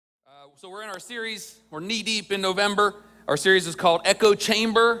So we're in our series, we're knee deep in November. Our series is called Echo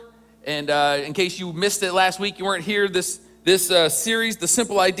Chamber. And in case you missed it last week, you weren't here, this series, the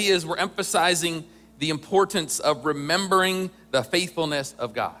simple idea is we're emphasizing the importance of remembering the faithfulness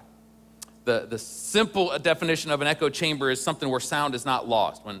of God. The simple definition of an echo chamber is something where sound is not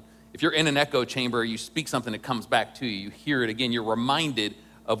lost. If you're in an echo chamber, you speak something that comes back to you. You hear it again. You're reminded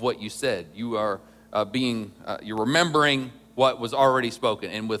of what you said. You are you're remembering what was already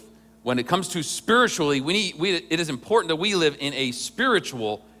spoken. And when it comes to spiritually, it is important that we live in a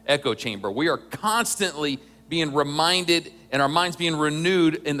spiritual echo chamber. We are constantly being reminded and our minds being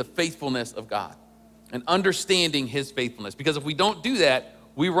renewed in the faithfulness of God and understanding his faithfulness. Because if we don't do that,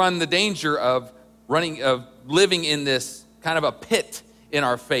 we run the danger of living in this kind of a pit in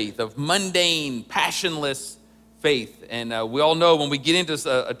our faith, of mundane, passionless faith. And we all know when we get into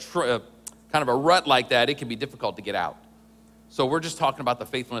kind of a rut like that, it can be difficult to get out. So we're just talking about the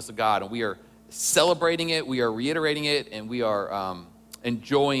faithfulness of God, and we are celebrating it, we are reiterating it, and we are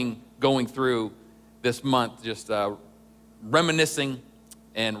enjoying going through this month, just reminiscing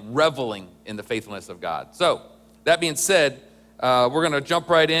and reveling in the faithfulness of God. So that being said, we're going to jump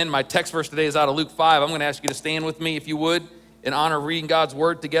right in. My text verse today is out of Luke 5. I'm going to ask you to stand with me, if you would, in honor of reading God's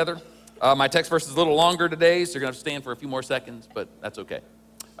word together. My text verse is a little longer today, so you're going to have to stand for a few more seconds, but that's okay.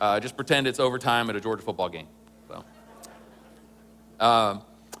 Just pretend it's overtime at a Georgia football game.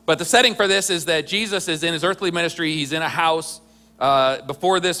 But the setting for this is that Jesus is in his earthly ministry. He's in a house.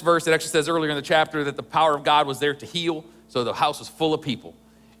 Before this verse, it actually says earlier in the chapter that the power of God was there to heal. So the house was full of people.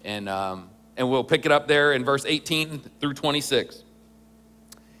 And we'll pick it up there in verse 18 through 26.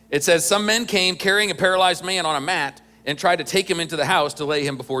 It says, some men came carrying a paralyzed man on a mat and tried to take him into the house to lay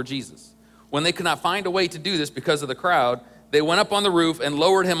him before Jesus. When they could not find a way to do this because of the crowd, they went up on the roof and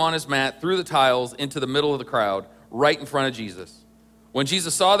lowered him on his mat through the tiles into the middle of the crowd, right in front of Jesus. When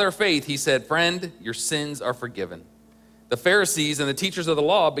Jesus saw their faith, he said, friend, your sins are forgiven. The Pharisees and the teachers of the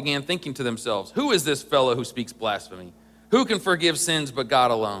law began thinking to themselves, who is this fellow who speaks blasphemy? Who can forgive sins but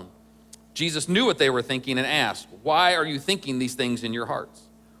God alone? Jesus knew what they were thinking and asked, why are you thinking these things in your hearts?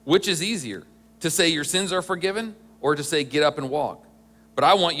 Which is easier, to say your sins are forgiven or to say get up and walk? But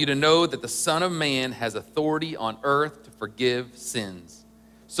I want you to know that the Son of Man has authority on earth to forgive sins.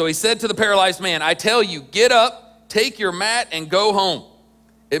 So he said to the paralyzed man, I tell you, get up, take your mat and go home.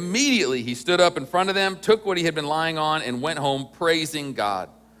 Immediately he stood up in front of them, took what he had been lying on, and went home praising God.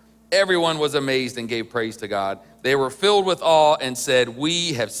 Everyone was amazed and gave praise to God. They were filled with awe and said,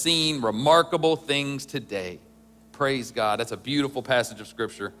 we have seen remarkable things today. Praise God. That's a beautiful passage of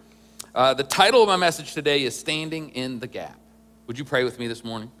scripture. The title of my message today is Standing in the Gap. Would you pray with me this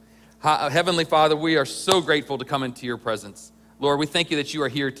morning? Heavenly Father, we are so grateful to come into your presence. Lord, we thank you that you are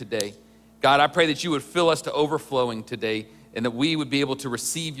here today. God, I pray that you would fill us to overflowing today and that we would be able to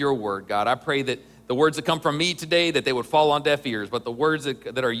receive your word. God, I pray that the words that come from me today, that they would fall on deaf ears, but the words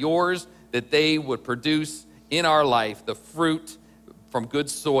that are yours, that they would produce in our life the fruit from good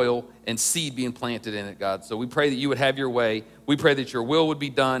soil and seed being planted in it, God. So we pray that you would have your way. We pray that your will would be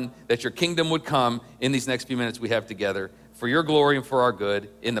done, that your kingdom would come in these next few minutes we have together for your glory and for our good,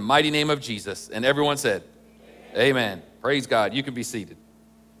 in the mighty name of Jesus. And everyone said, amen. Praise God. You can be seated.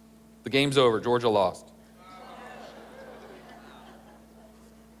 The game's over. Georgia lost.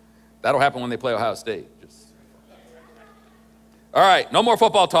 That'll happen when they play Ohio State. All right, no more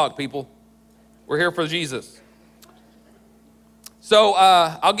football talk, people. We're here for Jesus. So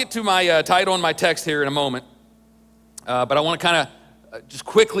I'll get to my title and my text here in a moment. But I want to kind of just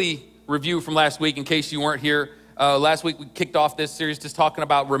quickly review from last week in case you weren't here. Last week we kicked off this series just talking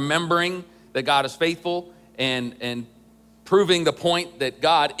about remembering that God is faithful and proving the point that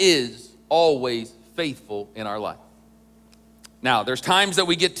God is always faithful in our life. Now, there's times that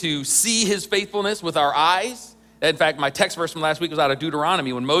we get to see his faithfulness with our eyes. In fact, my text verse from last week was out of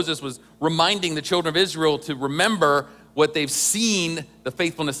Deuteronomy when Moses was reminding the children of Israel to remember what they've seen the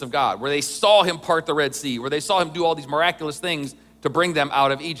faithfulness of God, where they saw him part the Red Sea, where they saw him do all these miraculous things to bring them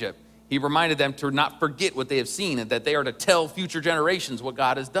out of Egypt. He reminded them to not forget what they have seen and that they are to tell future generations what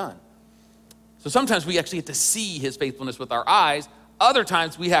God has done. So sometimes we actually get to see his faithfulness with our eyes. Other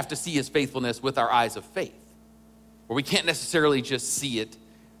times we have to see his faithfulness with our eyes of faith, where we can't necessarily just see it,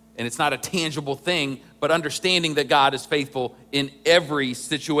 and it's not a tangible thing, but understanding that God is faithful in every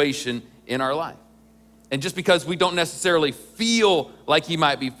situation in our life. And just because we don't necessarily feel like he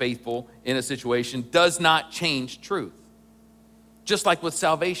might be faithful in a situation does not change truth. Just like with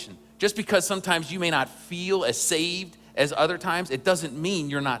salvation. Just because sometimes you may not feel as saved as other times, it doesn't mean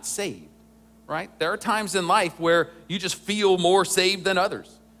you're not saved, right? There are times in life where you just feel more saved than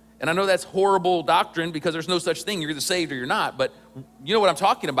others. And I know that's horrible doctrine because there's no such thing. You're either saved or you're not. But you know what I'm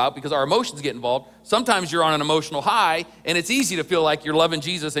talking about because our emotions get involved. Sometimes you're on an emotional high, and it's easy to feel like you're loving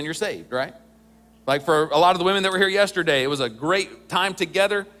Jesus and you're saved, right? Like for a lot of the women that were here yesterday, it was a great time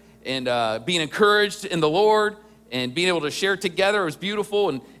together and being encouraged in the Lord and being able to share together. It was beautiful.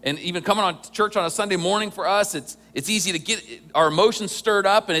 And even coming on to church on a Sunday morning for us, it's easy to get our emotions stirred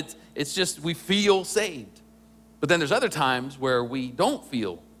up, and it's just we feel saved. But then there's other times where we don't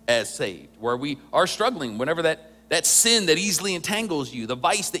feel as saved, where we are struggling whenever that sin that easily entangles you, the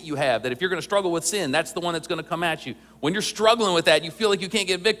vice that you have, that if you're going to struggle with sin, that's the one that's going to come at you. When you're struggling with that, you feel like you can't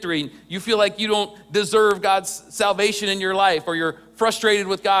get victory, you feel like you don't deserve God's salvation in your life, or you're frustrated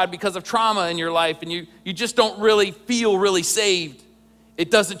with God because of trauma in your life, and you just don't really feel really saved. It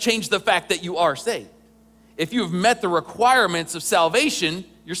doesn't change the fact that you are saved. If you have met the requirements of salvation,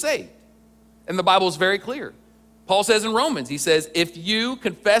 you're saved. And the Bible is very clear. Paul says in Romans, he says, if you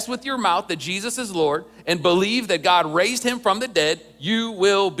confess with your mouth that Jesus is Lord and believe that God raised him from the dead, you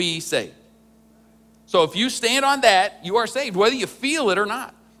will be saved. So if you stand on that, you are saved, whether you feel it or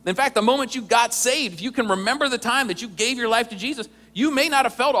not. In fact, the moment you got saved, if you can remember the time that you gave your life to Jesus, you may not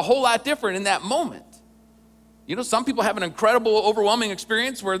have felt a whole lot different in that moment. You know, some people have an incredible, overwhelming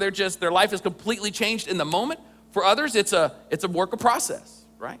experience where their life is completely changed in the moment. For others, it's a work of process,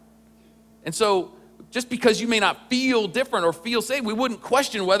 right? And so just because you may not feel different or feel saved, we wouldn't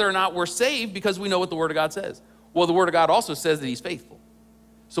question whether or not we're saved because we know what the Word of God says. Well, the Word of God also says that he's faithful.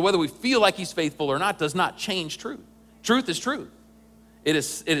 So whether we feel like he's faithful or not does not change truth. Truth is truth. It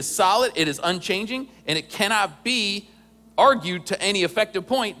is solid, it is unchanging, and it cannot be argued to any effective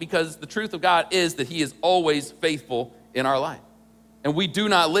point because the truth of God is that he is always faithful in our life. And we do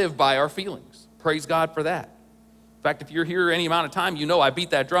not live by our feelings. Praise God for that. In fact, if you're here any amount of time, you know I beat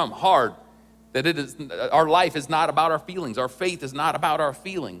that drum hard. That our life is not about our feelings. Our faith is not about our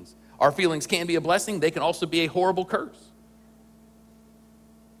feelings. Our feelings can be a blessing. They can also be a horrible curse.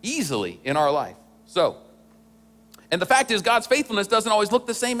 Easily in our life. So, and the fact is God's faithfulness doesn't always look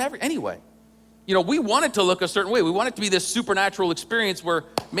the same anyway. You know, we want it to look a certain way. We want it to be this supernatural experience where,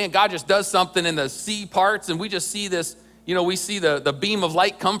 man, God just does something in the sea parts and we just see this, you know, we see the beam of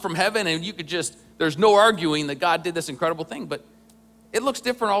light come from heaven and you could just, there's no arguing that God did this incredible thing, but it looks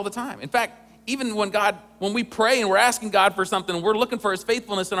different all the time. In fact, even when we pray and we're asking God for something, we're looking for his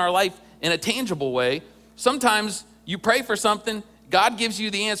faithfulness in our life in a tangible way. Sometimes you pray for something, God gives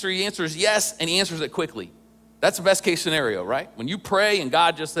you the answer, he answers yes, and he answers it quickly. That's the best case scenario, right? When you pray and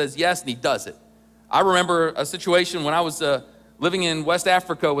God just says yes and he does it. I remember a situation when I was living in West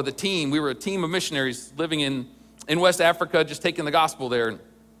Africa with a team. We were a team of missionaries living in West Africa, just taking the gospel there. And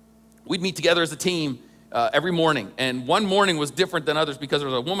we'd meet together as a team every morning. And one morning was different than others because there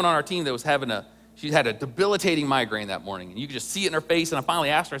was a woman on our team that was she had a debilitating migraine that morning. And you could just see it in her face. And I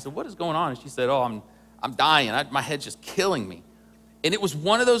finally asked her, I said, what is going on? And she said, oh, I'm dying. My head's just killing me. And it was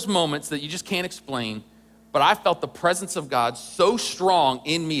one of those moments that you just can't explain. But I felt the presence of God so strong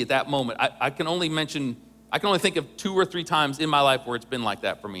in me at that moment. I can only think of 2 or 3 times in my life where it's been like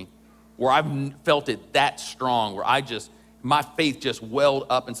that for me, where I've felt it that strong, where my faith just welled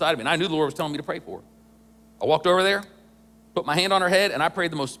up inside of me. And I knew the Lord was telling me to pray for her. I walked over there, put my hand on her head, and I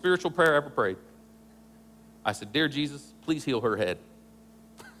prayed the most spiritual prayer I ever prayed. I said, dear Jesus, please heal her head.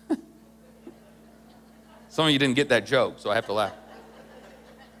 Some of you didn't get that joke, so I have to laugh.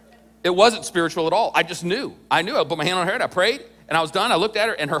 It wasn't spiritual at all. I just knew. I put my hand on her head, I prayed, and I was done. I looked at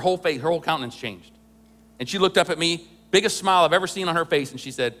her, and her whole countenance changed. And she looked up at me, biggest smile I've ever seen on her face, and she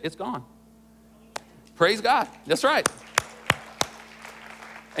said, it's gone. Praise God. That's right.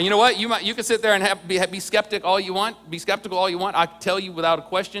 And you know what? You can sit there and be skeptical all you want. I tell you without a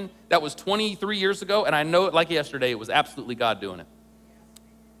question, that was 23 years ago, and I know it like yesterday. It was absolutely God doing it.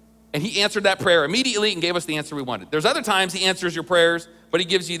 And he answered that prayer immediately and gave us the answer we wanted. There's other times he answers your prayers, but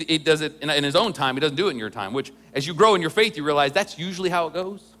he does it in his own time. He doesn't do it in your time, which as you grow in your faith, you realize that's usually how it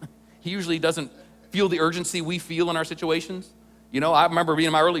goes. He usually doesn't feel the urgency we feel in our situations. You know, I remember being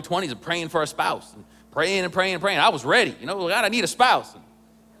in my early 20s and praying for a spouse, and praying. I was ready. You know, God, I need a spouse.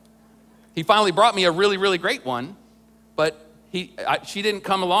 He finally brought me a really, really great one, but she didn't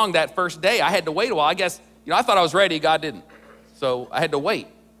come along that first day. I had to wait a while. I guess, I thought I was ready. God didn't. So I had to wait.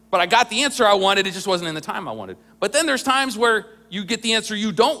 But I got the answer I wanted. It just wasn't in the time I wanted. But then there's times where you get the answer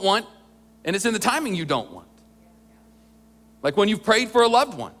you don't want, and it's in the timing you don't want. Like when you've prayed for a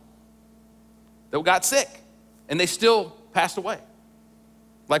loved one that got sick, and they still passed away.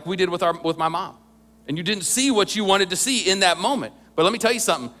 Like we did with my mom. And you didn't see what you wanted to see in that moment. But let me tell you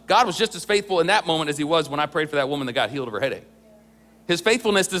something. God was just as faithful in that moment as he was when I prayed for that woman that got healed of her headache. His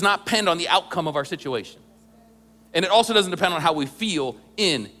faithfulness does not depend on the outcome of our situation. And it also doesn't depend on how we feel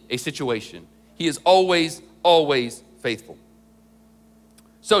in a situation. He is always, always faithful.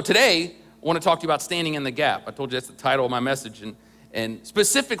 So today, I want to talk to you about standing in the gap. I told you that's the title of my message, and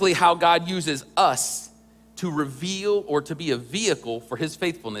specifically how God uses us to reveal or to be a vehicle for his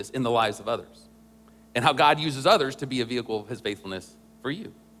faithfulness in the lives of others. And how God uses others to be a vehicle of his faithfulness for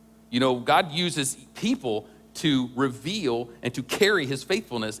you. You know, God uses people to reveal and to carry his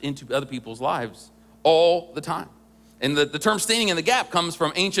faithfulness into other people's lives all the time. And the term standing in the gap comes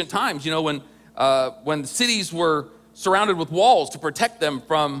from ancient times, you know, when cities were surrounded with walls to protect them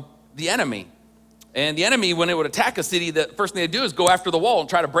from the enemy. And the enemy, when it would attack a city, the first thing they'd do is go after the wall and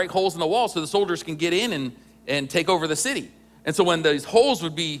try to break holes in the wall so the soldiers can get in and take over the city. And so when these holes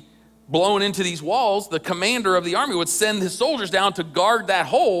would be blown into these walls, the commander of the army would send his soldiers down to guard that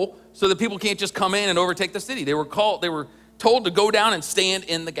hole so that people can't just come in and overtake the city. They were told to go down and stand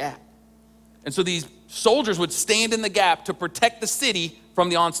in the gap. And so these soldiers would stand in the gap to protect the city from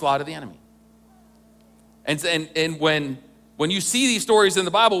the onslaught of the enemy. And when you see these stories in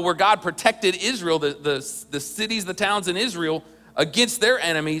the Bible where God protected Israel, the cities, the towns in Israel against their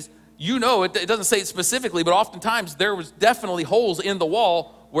enemies, you know, it doesn't say it specifically, but oftentimes there was definitely holes in the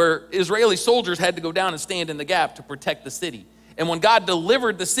wall where Israeli soldiers had to go down and stand in the gap to protect the city. And when God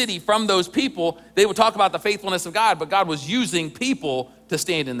delivered the city from those people, they would talk about the faithfulness of God, but God was using people to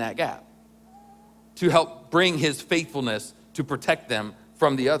stand in that gap to help bring his faithfulness to protect them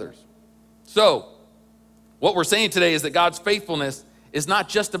from the others. So, what we're saying today is that God's faithfulness is not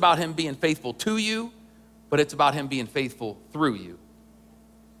just about him being faithful to you, but it's about him being faithful through you.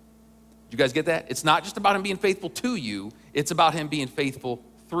 Did you guys get that? It's not just about him being faithful to you, it's about him being faithful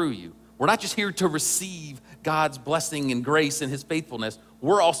through you. We're not just here to receive God's blessing and grace and his faithfulness.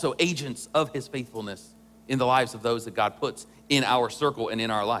 We're also agents of his faithfulness in the lives of those that God puts in our circle and in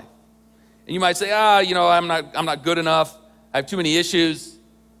our life. And you might say, I'm not good enough. I have too many issues.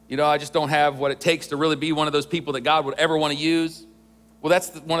 You know, I just don't have what it takes to really be one of those people that God would ever want to use. Well,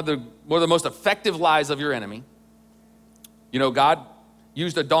 that's one of the most effective lies of your enemy. You know, God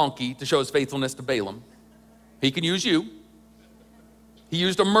used a donkey to show his faithfulness to Balaam. He can use you. He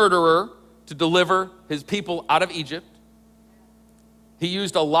used a murderer to deliver his people out of Egypt. He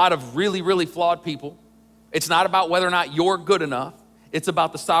used a lot of really, really flawed people. It's not about whether or not you're good enough. It's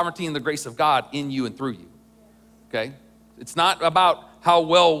about the sovereignty and the grace of God in you and through you, okay? It's not about how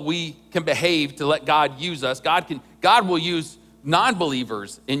well we can behave to let God use us. God will use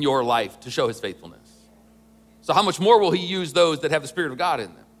non-believers in your life to show his faithfulness. So how much more will he use those that have the Spirit of God in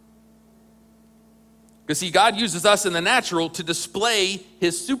them? Because see, God uses us in the natural to display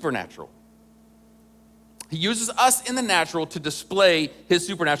his supernatural. He uses us in the natural to display his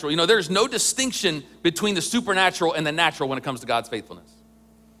supernatural. You know, there's no distinction between the supernatural and the natural when it comes to God's faithfulness.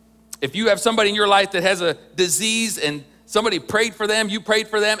 If you have somebody in your life that has a disease and somebody prayed for them, you prayed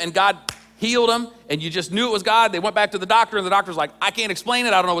for them, and God healed them, and you just knew it was God, they went back to the doctor, and the doctor's like, I can't explain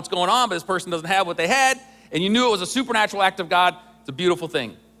it, I don't know what's going on, but this person doesn't have what they had, and you knew it was a supernatural act of God, it's a beautiful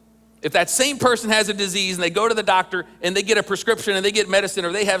thing. If that same person has a disease and they go to the doctor and they get a prescription and they get medicine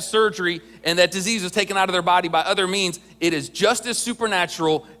or they have surgery and that disease is taken out of their body by other means, it is just as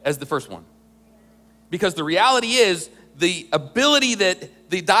supernatural as the first one. Because the reality is the ability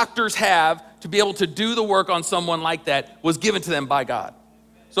that the doctors have to be able to do the work on someone like that was given to them by God.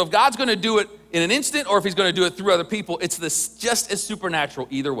 So if God's going to do it in an instant or if he's going to do it through other people, it's just as supernatural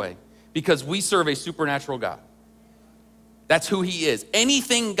either way because we serve a supernatural God. That's who he is.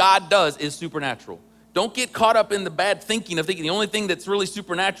 Anything God does is supernatural. Don't get caught up in the bad thinking of thinking the only thing that's really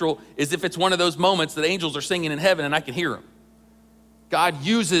supernatural is if it's one of those moments that angels are singing in heaven and I can hear them. God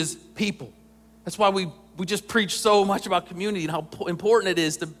uses people. That's why we just preach so much about community and how important it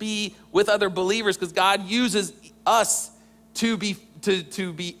is to be with other believers because God uses us to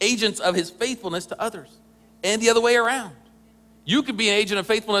be agents of his faithfulness to others and the other way around. You could be an agent of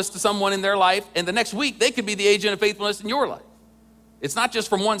faithfulness to someone in their life, and the next week they could be the agent of faithfulness in your life. It's not just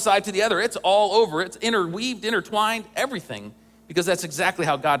from one side to the other. It's all over. It's interweaved, intertwined, everything, because that's exactly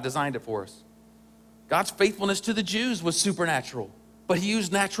how God designed it for us. God's faithfulness to the Jews was supernatural, but he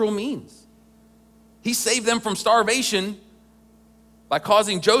used natural means. He saved them from starvation by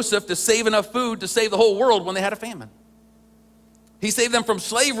causing Joseph to save enough food to save the whole world when they had a famine. He saved them from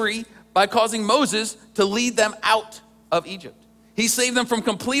slavery by causing Moses to lead them out of Egypt. He saved them from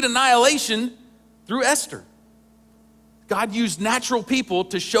complete annihilation through Esther. God used natural people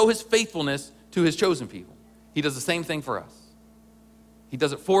to show his faithfulness to his chosen people. He does the same thing for us. He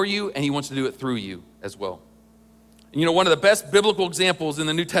does it for you, and he wants to do it through you as well. And you know, one of the best biblical examples in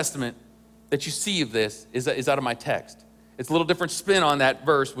the New Testament that you see of this is out of my text. It's a little different spin on that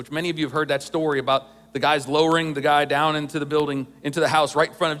verse, which many of you have heard that story about the guy's lowering the guy down into the building, into the house right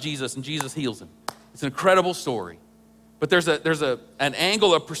in front of Jesus, and Jesus heals him. It's an incredible story. But there's an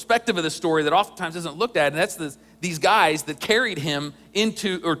angle, a perspective of this story that oftentimes isn't looked at, and that's these guys that carried him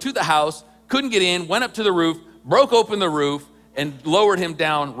to the house, couldn't get in, went up to the roof, broke open the roof, and lowered him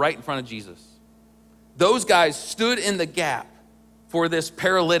down right in front of Jesus. Those guys stood in the gap for this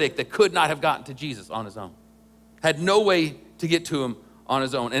paralytic that could not have gotten to Jesus on his own. Had no way to get to him on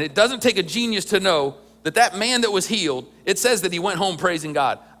his own. And it doesn't take a genius to know that man that was healed, it says that he went home praising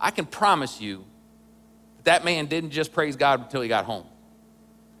God. I can promise you that man didn't just praise God until he got home.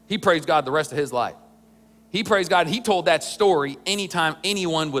 He praised God the rest of his life. He praised God. He told that story anytime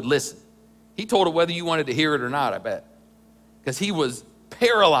anyone would listen. He told it whether you wanted to hear it or not, I bet. Because he was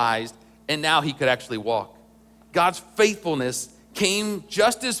paralyzed and now he could actually walk. God's faithfulness came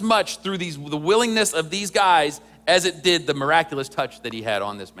just as much through the willingness of these guys as it did the miraculous touch that he had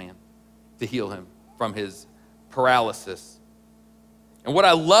on this man to heal him from his paralysis. And what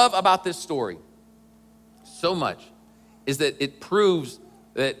I love about this story so much is that it proves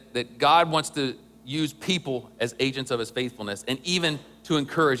that God wants to use people as agents of his faithfulness and even to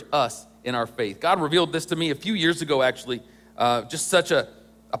encourage us in our faith. God revealed this to me a few years ago, actually, just such a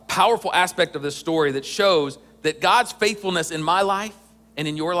powerful aspect of this story that shows that God's faithfulness in my life and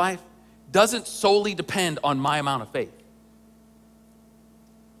in your life doesn't solely depend on my amount of faith.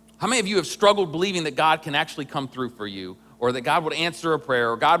 How many of you have struggled believing that God can actually come through for you, or that God would answer a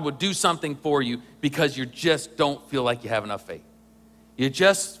prayer, or God would do something for you because you just don't feel like you have enough faith? You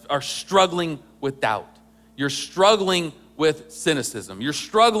just are struggling with doubt. You're struggling with cynicism. You're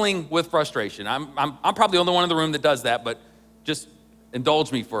struggling with frustration. I'm probably the only one in the room that does that, but just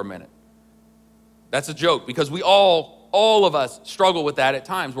indulge me for a minute. That's a joke, because we all of us struggle with that at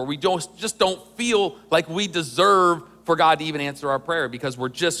times, where we just don't feel like we deserve for God to even answer our prayer because we're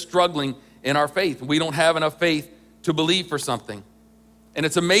just struggling in our faith. We don't have enough faith to believe for something. And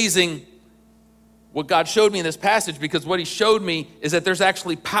it's amazing what God showed me in this passage, because what he showed me is that there's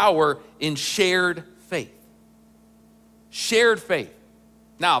actually power in shared faith. Shared faith.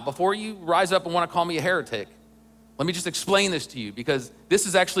 Now, before you rise up and want to call me a heretic, let me just explain this to you, because this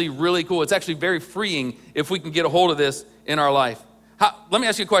is actually really cool. It's actually very freeing if we can get a hold of this in our life. Let me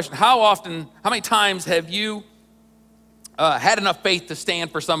ask you a question. How many times have you had enough faith to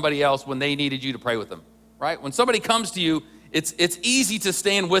stand for somebody else when they needed you to pray with them, right? When somebody comes to you, it's easy to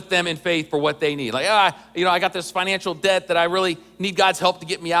stand with them in faith for what they need. Like, I got this financial debt that I really need God's help to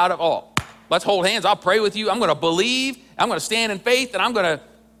get me out of. Oh, let's hold hands. I'll pray with you. I'm going to believe. I'm going to stand in faith, and I'm going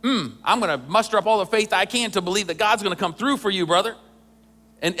to muster up all the faith I can to believe that God's going to come through for you, brother,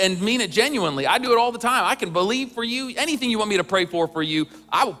 and mean it genuinely. I do it all the time. I can believe for you. Anything you want me to pray for you,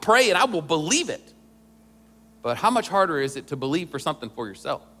 I will pray and I will believe it. But how much harder is it to believe for something for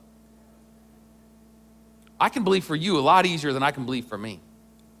yourself? I can believe for you a lot easier than I can believe for me.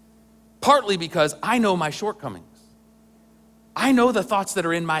 Partly because I know my shortcomings. I know the thoughts that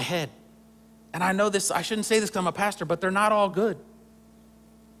are in my head. And I know this, I shouldn't say this because I'm a pastor, but they're not all good.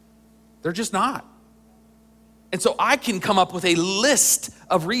 They're just not. And so I can come up with a list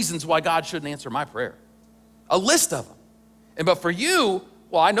of reasons why God shouldn't answer my prayer. A list of them. But for you,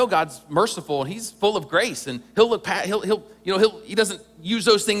 well, I know God's merciful and he's full of grace, and he'll look past, he doesn't use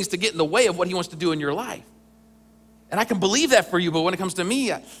those things to get in the way of what he wants to do in your life. And I can believe that for you, but when it comes to me,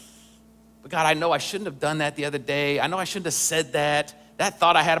 but God, I know I shouldn't have done that the other day. I know I shouldn't have said that. That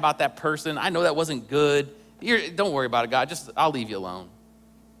thought I had about that person, I know that wasn't good. Don't worry about it, God. I'll leave you alone.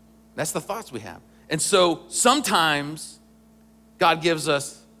 That's the thoughts we have. And so sometimes God gives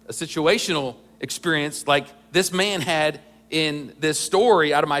us a situational experience like this man had in this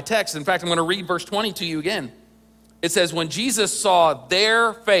story out of my text. In fact, I'm going to read verse 20 to you again. It says, when Jesus saw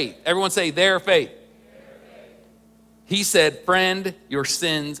their faith, everyone say their faith. He said, friend, your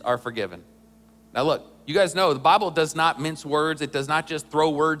sins are forgiven. Now look, you guys know the Bible does not mince words. It does not just throw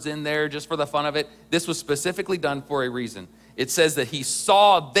words in there just for the fun of it. This was specifically done for a reason. It says that he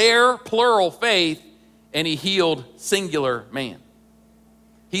saw their plural faith and he healed singular man.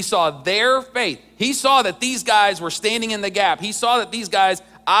 He saw their faith. He saw that these guys were standing in the gap. He saw that these guys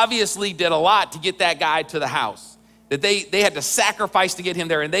obviously did a lot to get that guy to the house, that they had to sacrifice to get him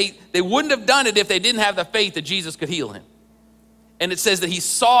there. And they wouldn't have done it if they didn't have the faith that Jesus could heal him. And it says that he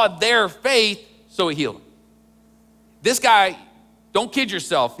saw their faith, so he healed him. This guy, don't kid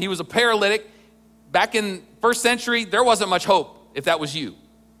yourself, he was a paralytic. Back in first century, there wasn't much hope if that was you.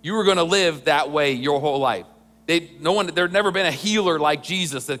 You were gonna live that way your whole life. There'd never been a healer like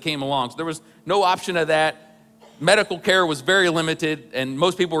Jesus that came along. So there was no option of that. Medical care was very limited, and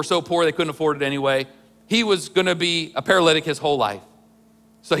most people were so poor they couldn't afford it anyway. He was gonna be a paralytic his whole life.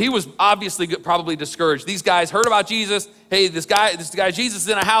 So he was obviously probably discouraged. These guys heard about Jesus. Hey, this guy, Jesus is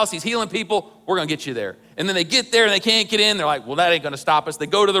in a house. He's healing people. We're going to get you there. And then they get there and they can't get in. They're like, well, that ain't going to stop us. They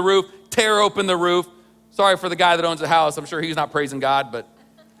go to the roof, tear open the roof. Sorry for the guy that owns the house. I'm sure he's not praising God, but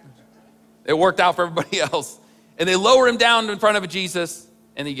it worked out for everybody else. And they lower him down in front of Jesus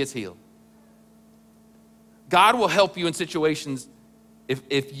and he gets healed. God will help you in situations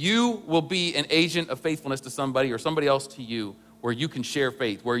if you will be an agent of faithfulness to somebody or somebody else to you, where you can share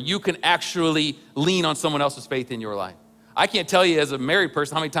faith, where you can actually lean on someone else's faith in your life. I can't tell you as a married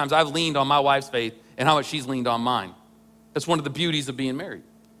person how many times I've leaned on my wife's faith and how much she's leaned on mine. That's one of the beauties of being married,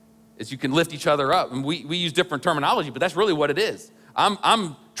 is you can lift each other up. And we use different terminology, but that's really what it is.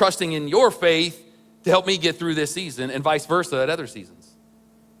 I'm trusting in your faith to help me get through this season, and vice versa at other seasons,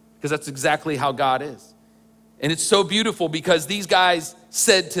 because that's exactly how God is. And it's so beautiful because these guys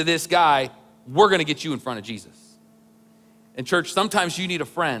said to this guy, we're gonna get you in front of Jesus. And church, sometimes you need a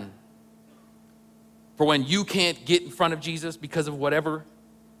friend for when you can't get in front of Jesus because of whatever,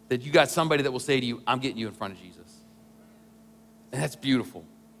 that you got somebody that will say to you, I'm getting you in front of Jesus. And that's beautiful.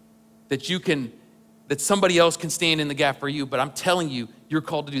 That somebody else can stand in the gap for you, but I'm telling you, you're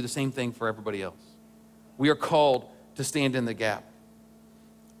called to do the same thing for everybody else. We are called to stand in the gap.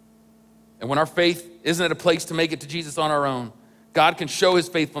 And when our faith isn't at a place to make it to Jesus on our own, God can show his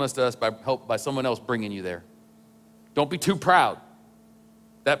faithfulness to us by someone else bringing you there. Don't be too proud.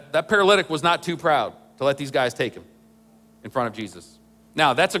 That paralytic was not too proud to let these guys take him in front of Jesus.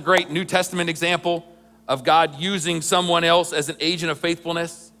 Now, that's a great New Testament example of God using someone else as an agent of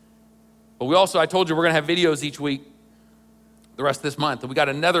faithfulness. But I told you we're gonna have videos each week the rest of this month. And we got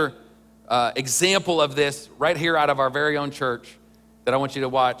another example of this right here out of our very own church that I want you to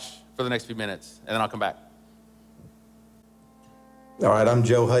watch for the next few minutes, and then I'll come back. All right, I'm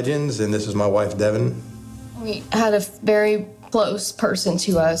Joe Hudgens, and this is my wife, Devin. We had a very close person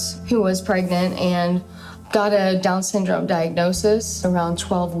to us who was pregnant and got a Down syndrome diagnosis around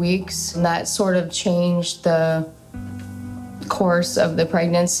 12 weeks. And that sort of changed the course of the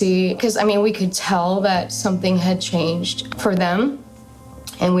pregnancy. Because, we could tell that something had changed for them.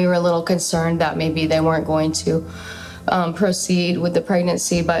 And we were a little concerned that maybe they weren't going to proceed with the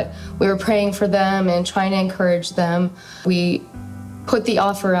pregnancy. But we were praying for them and trying to encourage them. We put the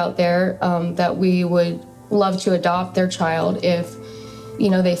offer out there that we would love to adopt their child if,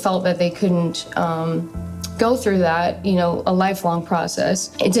 they felt that they couldn't go through that, a lifelong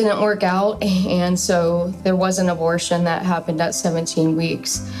process. It didn't work out, and so there was an abortion that happened at 17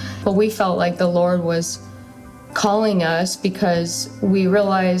 weeks. But we felt like the Lord was calling us because we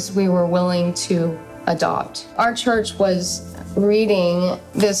realized we were willing to adopt. Our church was reading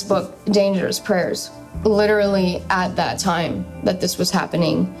this book, Dangerous Prayers, literally at that time that this was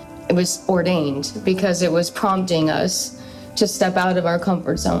happening. It was ordained because it was prompting us to step out of our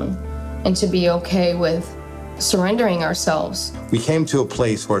comfort zone and to be okay with surrendering ourselves. We came to a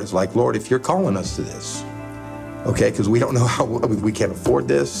place where it's like, Lord, if you're calling us to this, okay, because we don't know how, we can't afford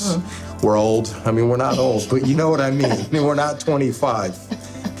this. We're old. We're not old, but you know what I mean. We're not 25.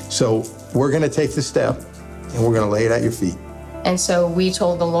 So we're going to take the step and we're going to lay it at your feet. And so we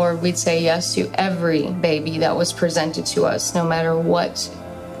told the Lord we'd say yes to every baby that was presented to us, no matter what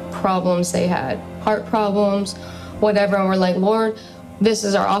problems they had, heart problems, whatever. And we're like, Lord, this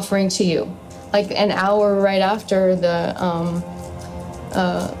is our offering to you. Like an hour right after the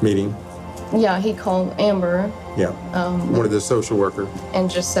meeting. Yeah, he called Amber. Yeah, one of the social worker. And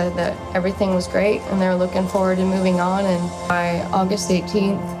just said that everything was great and they're looking forward to moving on. And by August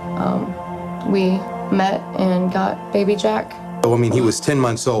 18th, we met and got baby Jack. He was 10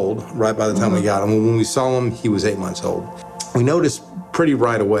 months old right by the time we got him. When we saw him, he was 8 months old. We noticed pretty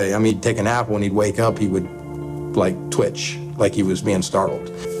right away. He'd take a nap. When he'd wake up, he would twitch, like he was being startled.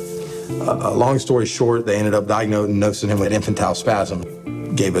 Long story short, they ended up diagnosing him with infantile spasm.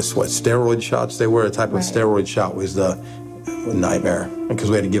 Gave us steroid shots they were. A type of steroid shot was the nightmare because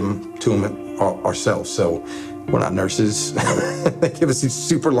we had to give them to him ourselves. So we're not nurses. They give us these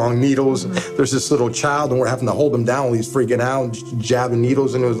super long needles. There's this little child and we're having to hold him down while he's freaking out and jabbing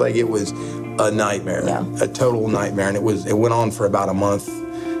needles. And it was a nightmare, a total nightmare. And it went on for about a month.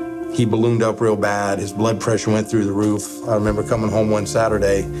 He ballooned up real bad. His blood pressure went through the roof. I remember coming home one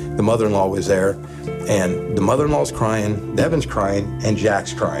Saturday, the mother-in-law was there, and the mother-in-law's crying, Devin's crying, and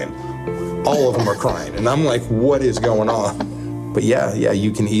Jack's crying. All of them are crying. And I'm like, what is going on? But yeah,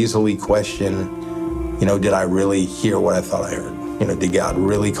 you can easily question, did I really hear what I thought I heard? Did God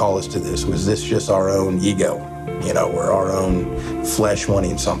really call us to this? Was this just our own ego? Or our own flesh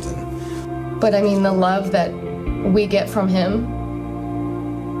wanting something? But the love that we get from him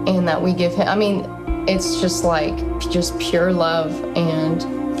and that we give him, it's just pure love and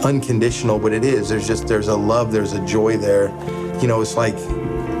unconditional, but it is. There's a love, there's a joy there. You know, it's like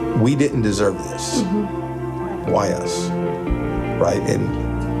we didn't deserve this. Why us? Right?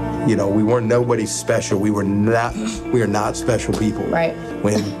 And you know, we weren't nobody special. We are not special people. Right.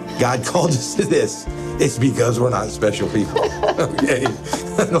 When God called us to this, it's because we're not special people. Okay?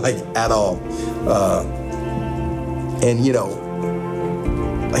 Like at all. And you know,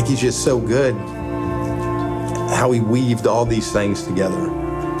 like he's just so good how he weaved all these things together.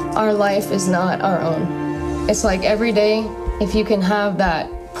 Our life is not our own. It's like every day, if you can have that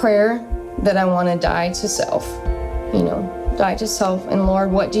prayer that I want to die to self, you know, die to self, and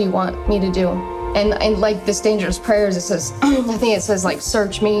Lord, what do you want me to do? And like this dangerous prayers, it says, I think it says like,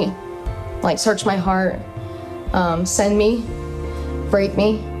 search me, like search my heart, send me, break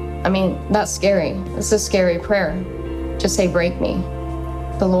me. I mean, that's scary. It's a scary prayer to say, break me.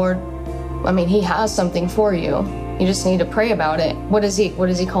 The Lord, I mean, he has something for you. You just need to pray about it. What is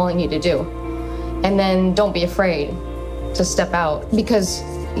he calling you to do? And then don't be afraid to step out, because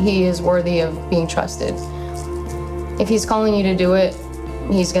he is worthy of being trusted. If he's calling you to do it,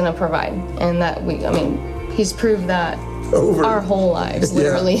 he's gonna provide. And he's proved that over our whole lives,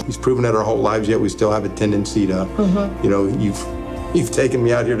 literally. Yeah. He's proven that our whole lives, yet we still have a tendency to, you know, you've taken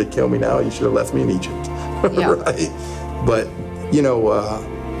me out here to kill me now. You should have left me in Egypt. Yeah. Right? But, you know,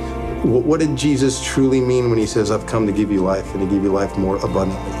 what did Jesus truly mean when he says, I've come to give you life and to give you life more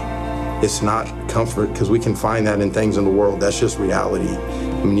abundantly? It's not comfort, because we can find that in things in the world. That's just reality.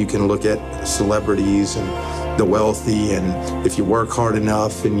 I mean, you can look at celebrities and the wealthy, and if you work hard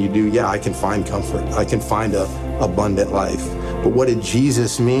enough and you do, yeah, I can find comfort. I can find a abundant life. But what did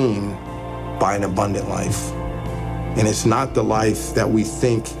Jesus mean by an abundant life? And it's not the life that we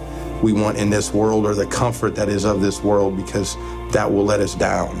think we want in this world, or the comfort that is of this world, because that will let us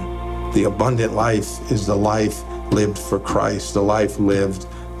down. The abundant life is the life lived for Christ, the life lived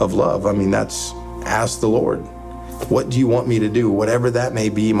of love. I mean, that's ask the Lord, what do you want me to do? Whatever that may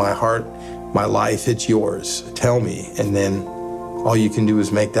be, my heart, my life, it's yours. Tell me. And then all you can do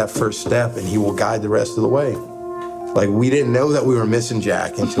is make that first step, and he will guide the rest of the way. Like, we didn't know that we were missing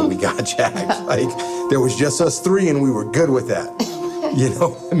Jack until we got Jack. Like, there was just us three, and we were good with that. You know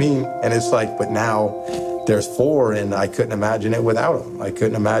what I mean? And it's like, but now there's four, and I couldn't imagine it without him. I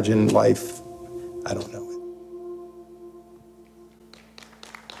couldn't imagine life. I don't know.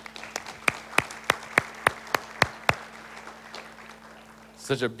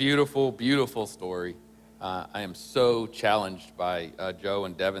 Such a beautiful, beautiful story. I am so challenged by Joe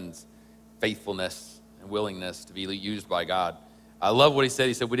and Devin's faithfulness and willingness to be used by God. I love what he said.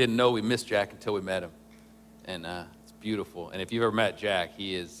 He said, we didn't know we missed Jack until we met him. And it's beautiful. And if you've ever met Jack,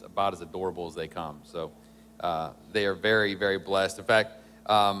 he is about as adorable as they come. So they are very, very blessed. In fact,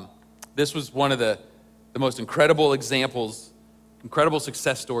 this was one of the most incredible examples, incredible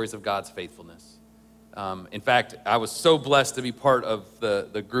success stories of God's faithfulness. In fact, I was so blessed to be part of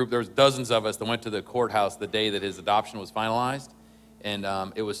the group. There was dozens of us that went to the courthouse the day that his adoption was finalized. And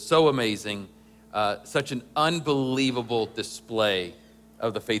it was so amazing, such an unbelievable display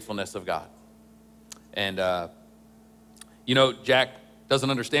of the faithfulness of God. And, you know, Jack doesn't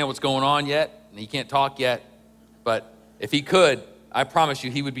understand what's going on yet, and he can't talk yet. But if he could, I promise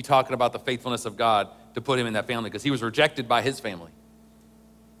you, he would be talking about the faithfulness of God to put him in that family, because he was rejected by his family.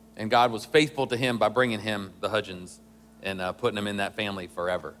 And God was faithful to him by bringing him the Hudgens and putting him in that family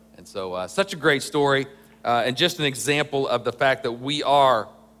forever. And so such a great story, and just an example of the fact that we are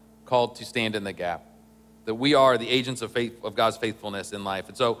called to stand in the gap, that we are the agents of faith, of God's faithfulness in life.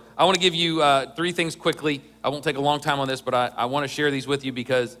 And so I want to give you three things quickly. I won't take a long time on this, but I want to share these with you,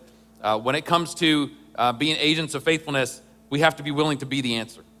 because when it comes to being agents of faithfulness, we have to be willing to be the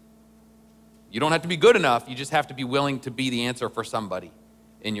answer. You don't have to be good enough. You just have to be willing to be the answer for somebody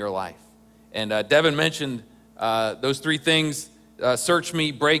in your life. And Devin mentioned those three things, search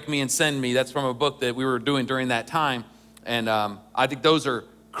me, break me, and send me. That's from a book that we were doing during that time. And I think those are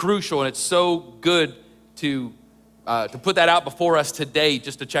crucial, and it's so good to put that out before us today,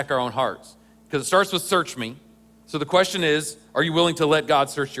 just to check our own hearts. Because it starts with search me. So the question is, are you willing to let God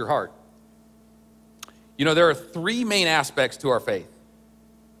search your heart? You know, there are three main aspects to our faith.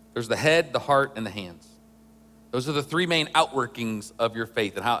 There's the head, the heart, and the hands. Those are the three main outworkings of your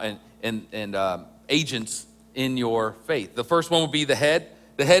faith and how and agents in your faith. The first one would be the head.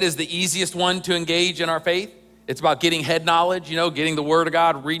 The head is the easiest one to engage in our faith. It's about getting head knowledge, you know, getting the Word of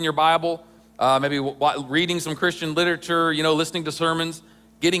God, reading your Bible, maybe reading some Christian literature, you know, listening to sermons,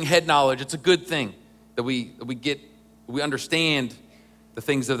 getting head knowledge. It's a good thing that we understand the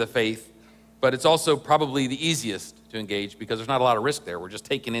things of the faith, but it's also probably the easiest to engage, because there's not a lot of risk there. We're just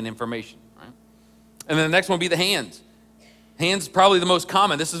taking in information, right? And then the next one would be the hands. Hands probably the most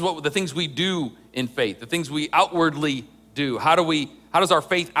common. This is what the things we do in faith, the things we outwardly do. How does our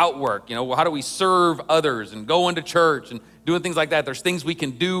faith outwork? How do we serve others and go into church and doing things like that? There's things we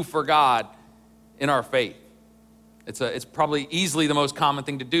can do for God in our faith. It's probably easily the most common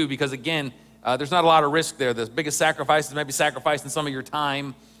thing to do because, again, there's not a lot of risk there. The biggest sacrifice is maybe sacrificing some of your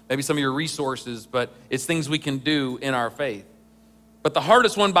time, maybe some of your resources, but it's things we can do in our faith. But the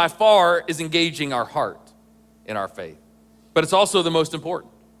hardest one by far is engaging our heart in our faith. But it's also the most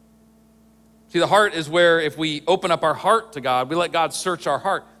important. See, the heart is where if we open up our heart to God, we let God search our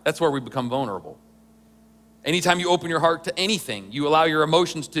heart, that's where we become vulnerable. Anytime you open your heart to anything, you allow your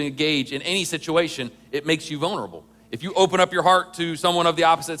emotions to engage in any situation, it makes you vulnerable. If you open up your heart to someone of the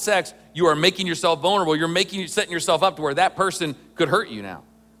opposite sex, you are making yourself vulnerable. You're setting yourself up to where that person could hurt you now.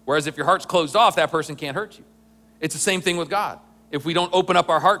 Whereas if your heart's closed off, that person can't hurt you. It's the same thing with God. If we don't open up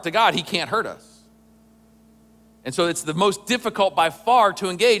our heart to God, he can't hurt us. And so it's the most difficult by far to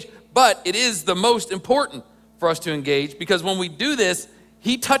engage, but it is the most important for us to engage because when we do this,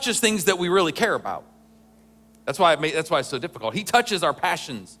 he touches things that we really care about. That's why it's so difficult. He touches our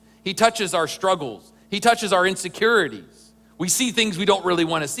passions. He touches our struggles. He touches our insecurities. We see things we don't really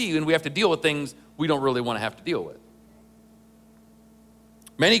want to see, and we have to deal with things we don't really want to have to deal with.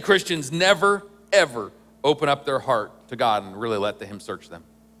 Many Christians never, ever open up their heart to God and really let him search them.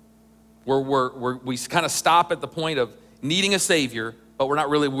 We kind of stop at the point of needing a Savior, but we're not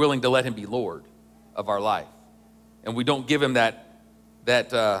really willing to let him be Lord of our life. And we don't give him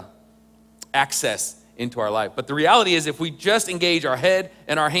that access into our life. But the reality is if we just engage our head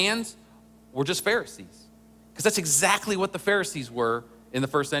and our hands, we're just Pharisees. Because that's exactly what the Pharisees were in the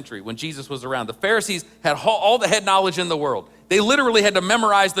first century when Jesus was around. The Pharisees had all the head knowledge in the world. They literally had to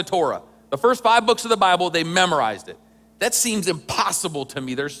memorize the Torah. The first 5 books of the Bible, they memorized it. That seems impossible to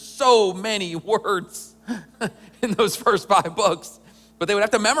me. There's so many words in those first 5 books, but they would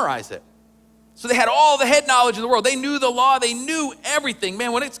have to memorize it. So they had all the head knowledge in the world. They knew the law. They knew everything.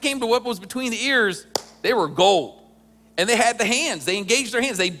 Man, when it came to what was between the ears, they were gold. And they had the hands. They engaged their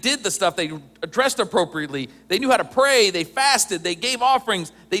hands. They did the stuff. They dressed appropriately. They knew how to pray. They fasted. They gave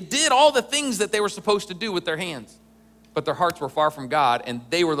offerings. They did all the things that they were supposed to do with their hands. But their hearts were far from God, and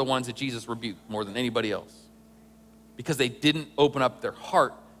they were the ones that Jesus rebuked more than anybody else because they didn't open up their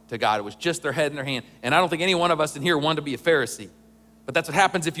heart to God. It was just their head and their hand. And I don't think any one of us in here wanted to be a Pharisee. But that's what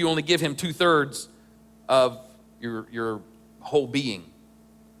happens if you only give him 2/3 of your whole being.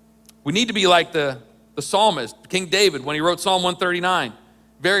 We need to be like the psalmist, King David, when he wrote Psalm 139.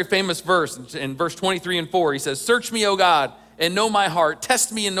 Very famous verse. In verse 23 and 4, he says, "Search me, O God, and know my heart.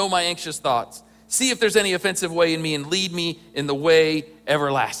 Test me and know my anxious thoughts. See if there's any offensive way in me and lead me in the way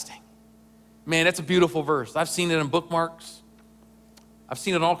everlasting." Man, that's a beautiful verse. I've seen it in bookmarks. I've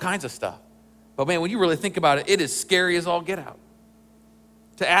seen it in all kinds of stuff. But man, when you really think about it, it is scary as all get out.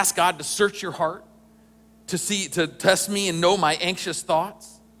 To ask God to search your heart, to test me and know my anxious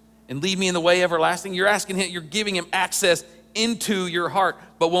thoughts and lead me in the way everlasting. You're asking him, you're giving him access into your heart.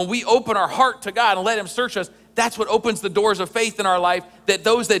 But when we open our heart to God and let him search us, that's what opens the doors of faith in our life that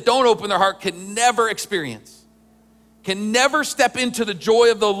those that don't open their heart can never experience, can never step into the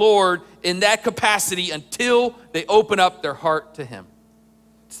joy of the Lord in that capacity until they open up their heart to him.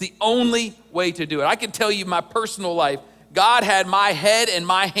 It's the only way to do it. I can tell you my personal life, God had my head and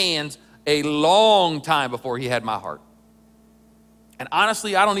my hands a long time before he had my heart. And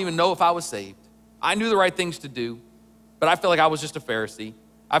honestly, I don't even know if I was saved. I knew the right things to do, but I feel like I was just a Pharisee.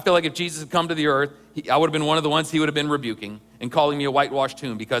 I feel like if Jesus had come to the earth, I would have been one of the ones he would have been rebuking and calling me a whitewashed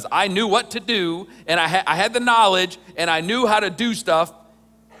tomb because I knew what to do and I had the knowledge and I knew how to do stuff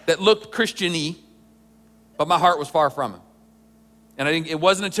that looked Christian-y, but my heart was far from him. And it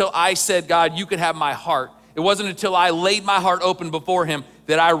wasn't until I said, "God, you can have my heart." It wasn't until I laid my heart open before him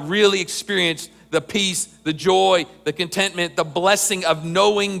that I really experienced the peace, the joy, the contentment, the blessing of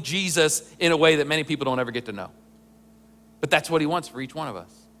knowing Jesus in a way that many people don't ever get to know. But that's what he wants for each one of us,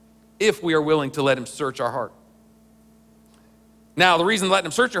 if we are willing to let him search our heart. Now, the reason letting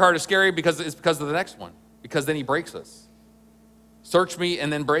him search your heart is scary because of the next one, because then he breaks us. Search me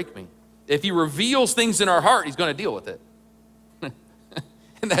and then break me. If he reveals things in our heart, he's going to deal with it.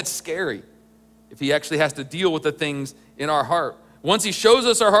 And that's scary. If he actually has to deal with the things in our heart. Once he shows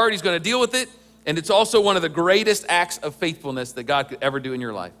us our heart, he's going to deal with it. And it's also one of the greatest acts of faithfulness that God could ever do in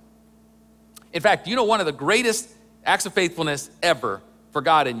your life. In fact, you know, one of the greatest acts of faithfulness ever for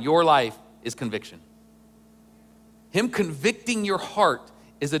God in your life is conviction. Him convicting your heart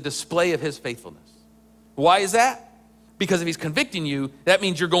is a display of his faithfulness. Why is that? Because if he's convicting you, that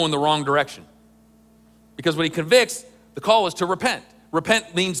means you're going the wrong direction. Because when he convicts, the call is to repent.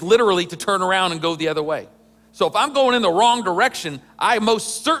 Repent means literally to turn around and go the other way. So if I'm going in the wrong direction, I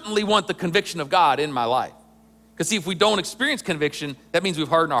most certainly want the conviction of God in my life. Because see, if we don't experience conviction, that means we've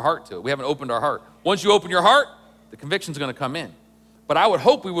hardened our heart to it. We haven't opened our heart. Once you open your heart, the conviction's gonna come in. But I would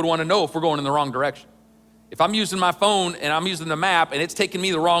hope we would wanna know if we're going in the wrong direction. If I'm using my phone and I'm using the map and it's taking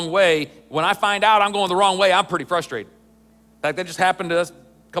me the wrong way, when I find out I'm going the wrong way, I'm pretty frustrated. In fact, that just happened to us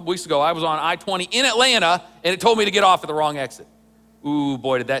a couple weeks ago. I was on I-20 in Atlanta and it told me to get off at the wrong exit. Ooh,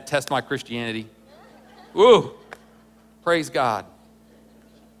 boy, did that test my Christianity. Ooh, praise God.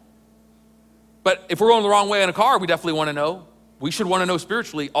 But if we're going the wrong way in a car, we definitely want to know. We should want to know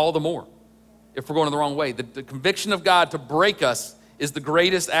spiritually all the more if we're going the wrong way. The conviction of God to break us is the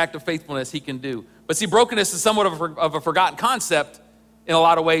greatest act of faithfulness he can do. But see, brokenness is somewhat of a forgotten concept in a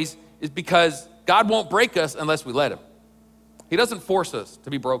lot of ways, is because God won't break us unless we let him. He doesn't force us to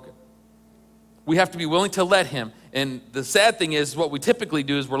be broken. We have to be willing to let him. And the sad thing is, what we typically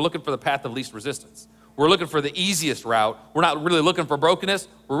do is we're looking for the path of least resistance. We're looking for the easiest route. We're not really looking for brokenness.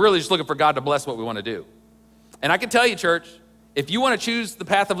 We're really just looking for God to bless what we want to do. And I can tell you, church, if you want to choose the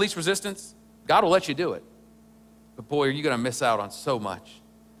path of least resistance, God will let you do it. But boy, are you going to miss out on so much.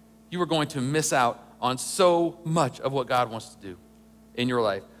 You are going to miss out on so much of what God wants to do in your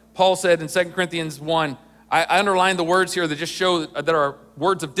life. Paul said in 2 Corinthians 1, I underlined the words here that just show that are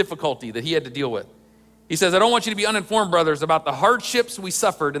words of difficulty that he had to deal with. He says, I don't want you to be uninformed, brothers, about the hardships we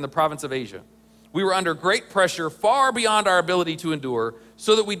suffered in the province of Asia. We were under great pressure, far beyond our ability to endure,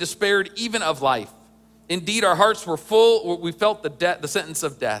 so that we despaired even of life. Indeed, our hearts were full. We felt the sentence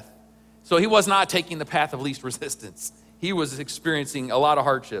of death. So he was not taking the path of least resistance. He was experiencing a lot of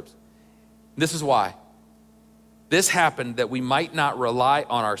hardships. This is why. This happened that we might not rely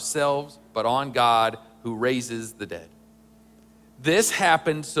on ourselves, but on God who raises the dead. This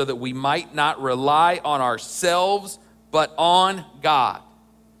happened so that we might not rely on ourselves, but on God.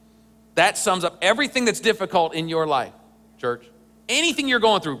 That sums up everything that's difficult in your life, church. Anything you're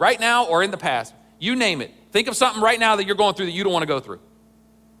going through right now or in the past, you name it. Think of something right now that you're going through that you don't want to go through.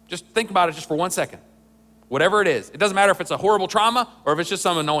 Just think about it just for 1 second. Whatever it is. It doesn't matter if it's a horrible trauma or if it's just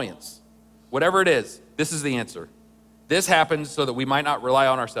some annoyance. Whatever it is, this is the answer. This happens so that we might not rely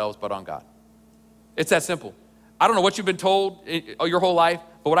on ourselves, but on God. It's that simple. I don't know what you've been told your whole life,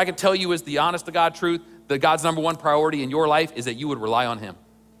 but what I can tell you is the honest to God truth, that God's number one priority in your life is that you would rely on him.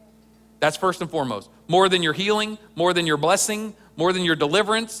 That's first and foremost. More than your healing, more than your blessing, more than your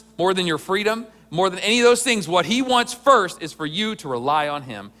deliverance, more than your freedom, more than any of those things, what he wants first is for you to rely on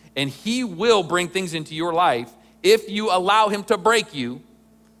him. And he will bring things into your life if you allow him to break you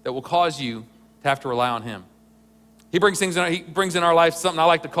that will cause you to have to rely on him. He brings in our life something I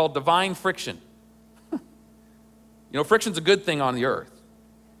like to call divine friction. You know, friction's a good thing on the earth.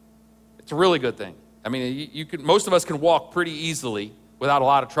 It's a really good thing. I mean, most of us can walk pretty easily without a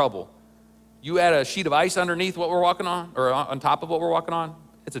lot of trouble. You add a sheet of ice underneath what we're walking on, or on top of what we're walking on,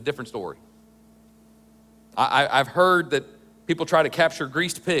 it's a different story. I've heard that people try to capture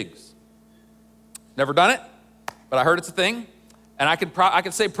greased pigs. Never done it, but I heard it's a thing. And I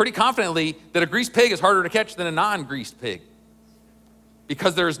could say pretty confidently that a greased pig is harder to catch than a non-greased pig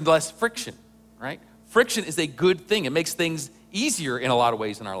because there's less friction, right? Friction is a good thing. It makes things easier in a lot of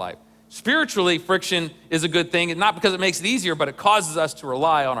ways in our life. Spiritually, friction is a good thing, and not because it makes it easier, but it causes us to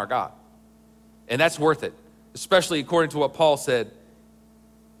rely on our God. And that's worth it, especially according to what Paul said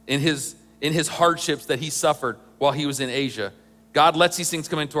in his hardships that he suffered while he was in Asia. God lets these things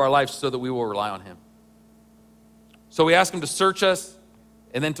come into our lives so that we will rely on him. So we ask him to search us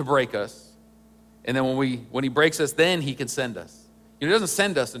and then to break us. And then when he breaks us, then he can send us. He doesn't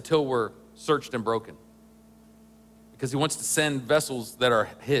send us until we're searched and broken, because he wants to send vessels that are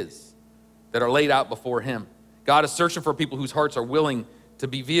his, that are laid out before him. God is searching for people whose hearts are willing to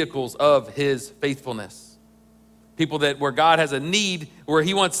be vehicles of his faithfulness. People that where God has a need, where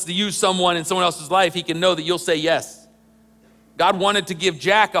he wants to use someone in someone else's life, he can know that you'll say yes. God wanted to give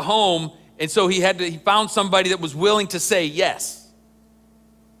Jack a home, and so he found somebody that was willing to say yes.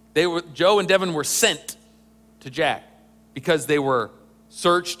 Joe and Devin were sent to Jack because they were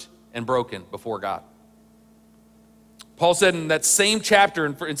searched and broken before God. Paul said in that same chapter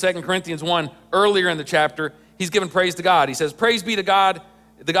in 2 Corinthians 1, earlier in the chapter, he's given praise to God. He says, praise be to God,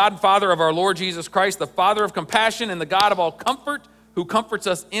 the God and Father of our Lord Jesus Christ, the Father of compassion and the God of all comfort, who comforts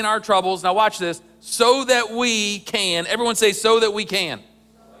us in our troubles. Now watch this, so that we can, everyone say, so that we can.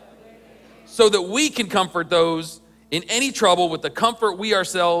 So that we can comfort those in any trouble with the comfort we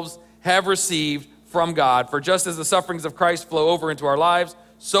ourselves have received from God. For just as the sufferings of Christ flow over into our lives,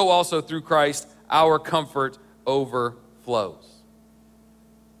 so also through Christ, our comfort overflows.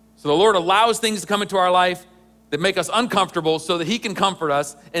 So the Lord allows things to come into our life that make us uncomfortable so that he can comfort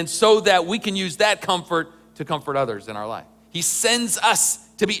us and so that we can use that comfort to comfort others in our life. He sends us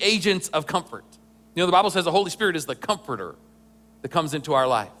to be agents of comfort. You know, the Bible says the Holy Spirit is the comforter that comes into our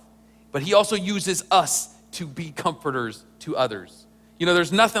life. But he also uses us to be comforters to others. You know,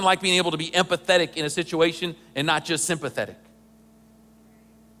 there's nothing like being able to be empathetic in a situation and not just sympathetic.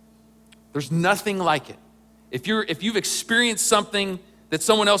 There's nothing like it. If you've experienced something that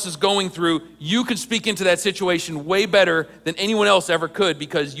someone else is going through, you can speak into that situation way better than anyone else ever could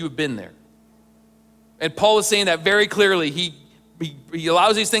because you've been there. And Paul is saying that very clearly. He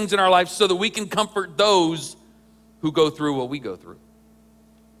allows these things in our life so that we can comfort those who go through what we go through.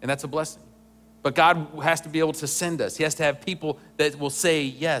 And that's a blessing. But God has to be able to send us. He has to have people that will say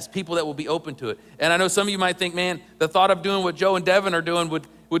yes, people that will be open to it. And I know some of you might think, man, the thought of doing what Joe and Devin are doing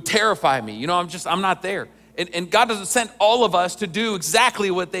would terrify me. You know, I'm not there. And God doesn't send all of us to do exactly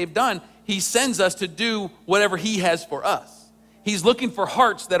what they've done. He sends us to do whatever he has for us. He's looking for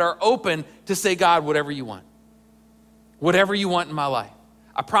hearts that are open to say, God, whatever you want. Whatever you want in my life.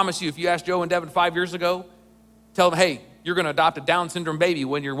 I promise you, if you asked Joe and Devin 5 years ago, tell them, hey, you're going to adopt a Down syndrome baby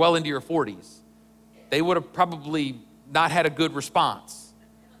when you're well into your 40s. They would have probably not had a good response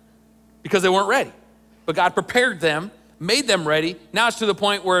because they weren't ready. But God prepared them, made them ready. Now it's to the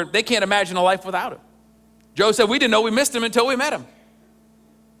point where they can't imagine a life without him. Joe said, we didn't know we missed him until we met him.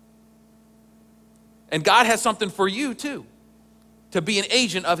 And God has something for you too, to be an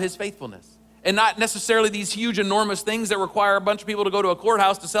agent of his faithfulness. And not necessarily these huge, enormous things that require a bunch of people to go to a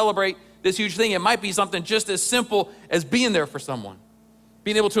courthouse to celebrate this huge thing. It might be something just as simple as being there for someone,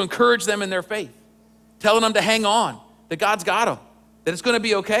 being able to encourage them in their faith, telling them to hang on, that God's got them, that it's going to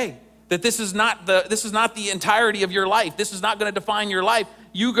be okay, that this is not the entirety of your life. This is not going to define your life.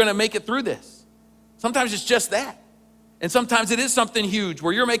 You're going to make it through this. Sometimes it's just that. And sometimes it is something huge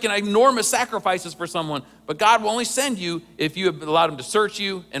where you're making enormous sacrifices for someone, but God will only send you if you have allowed him to search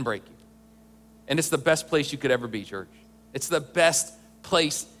you and break you. And it's the best place you could ever be, church. It's the best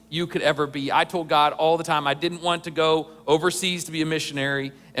place you could ever be. I told God all the time I didn't want to go overseas to be a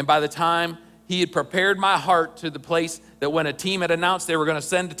missionary. And by the time he had prepared my heart to the place that when a team had announced they were going to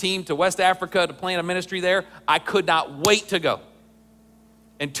send a team to West Africa to plant a ministry there, I could not wait to go.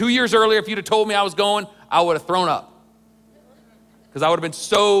 And 2 years earlier, if you'd have told me I was going, I would have thrown up. Because I would have been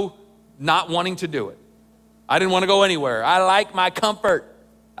so not wanting to do it. I didn't want to go anywhere. I like my comfort.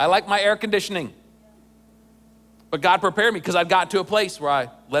 I like my air conditioning. But God prepared me because I'd gotten to a place where I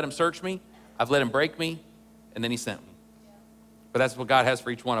let him search me, I've let him break me, and then he sent me. But that's what God has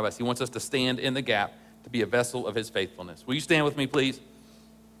for each one of us. He wants us to stand in the gap to be a vessel of his faithfulness. Will you stand with me, please?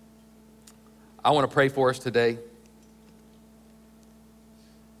 I want to pray for us today.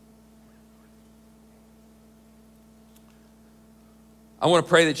 I want to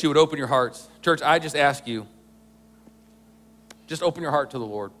pray that you would open your hearts. Church, I just ask you, just open your heart to the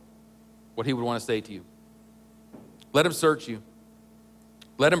Lord, what he would want to say to you. Let him search you.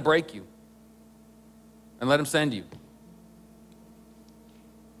 Let him break you. And let him send you.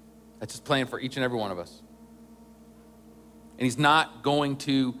 That's his plan for each and every one of us. And he's not going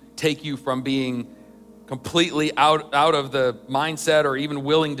to take you from being completely out of the mindset or even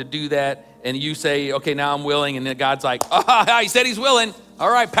willing to do that. And you say, okay, now I'm willing. And then God's like, he said he's willing. All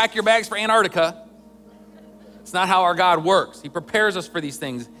right, pack your bags for Antarctica. It's not how our God works. He prepares us for these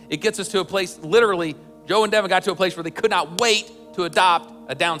things. It gets us to a place, literally, Joe and Devin got to a place where they could not wait to adopt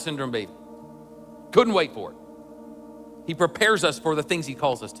a Down syndrome baby. Couldn't wait for it. He prepares us for the things he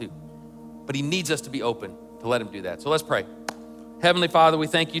calls us to. But he needs us to be open to let him do that. So let's pray. Heavenly Father, we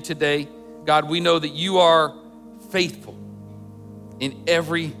thank you today. God, we know that you are faithful in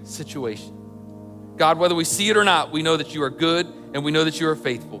every situation. God, whether we see it or not, we know that you are good and we know that you are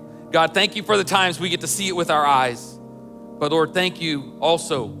faithful. God, thank you for the times we get to see it with our eyes. But Lord, thank you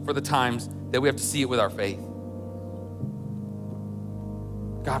also for the times that we have to see it with our faith.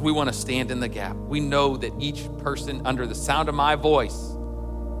 God, we want to stand in the gap. We know that each person under the sound of my voice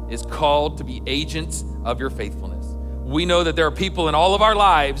is called to be agents of your faithfulness. We know that there are people in all of our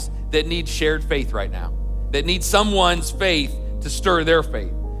lives that need shared faith right now, that need someone's faith to stir their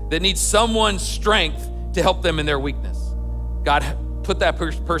faith, that need someone's strength to help them in their weakness. God, put that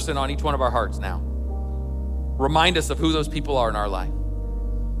person on each one of our hearts now. Remind us of who those people are in our life.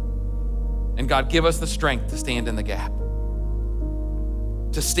 And God, give us the strength to stand in the gap,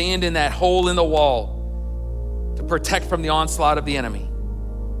 to stand in that hole in the wall, to protect from the onslaught of the enemy,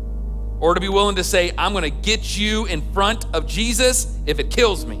 or to be willing to say, I'm going to get you in front of Jesus if it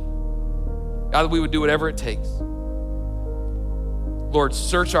kills me. God, we would do whatever it takes. Lord,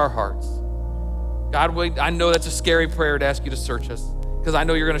 search our hearts. God, I know that's a scary prayer to ask you to search us, because I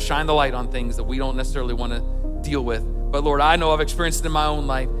know you're going to shine the light on things that we don't necessarily want to deal with. But Lord, I know I've experienced it in my own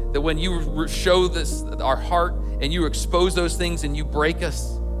life, that when you show this, our heart, and you expose those things and you break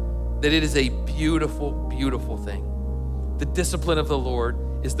us, that it is a beautiful, beautiful thing. The discipline of the Lord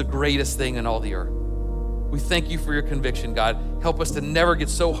is the greatest thing in all the earth. We thank you for your conviction, God. Help us to never get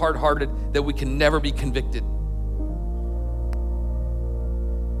so hard-hearted that we can never be convicted.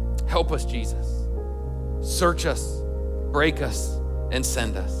 Help us, Jesus. Search us, break us, and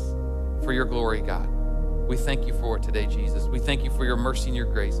send us for your glory, God. We thank you for it today, Jesus. We thank you for your mercy and your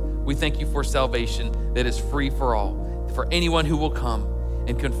grace. We thank you for salvation that is free for all, for anyone who will come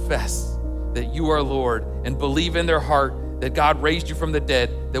and confess that you are Lord and believe in their heart that God raised you from the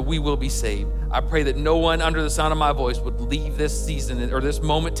dead, that we will be saved. I pray that no one under the sound of my voice would leave this season or this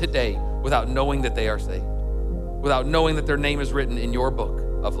moment today without knowing that they are saved, without knowing that their name is written in your book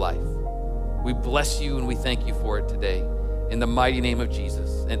of life. We bless you and we thank you for it today in the mighty name of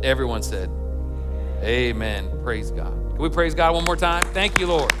Jesus. And everyone said, amen. Praise God. Can we praise God one more time? Thank you,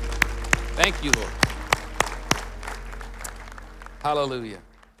 Lord. Thank you, Lord. Hallelujah.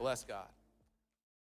 Bless God.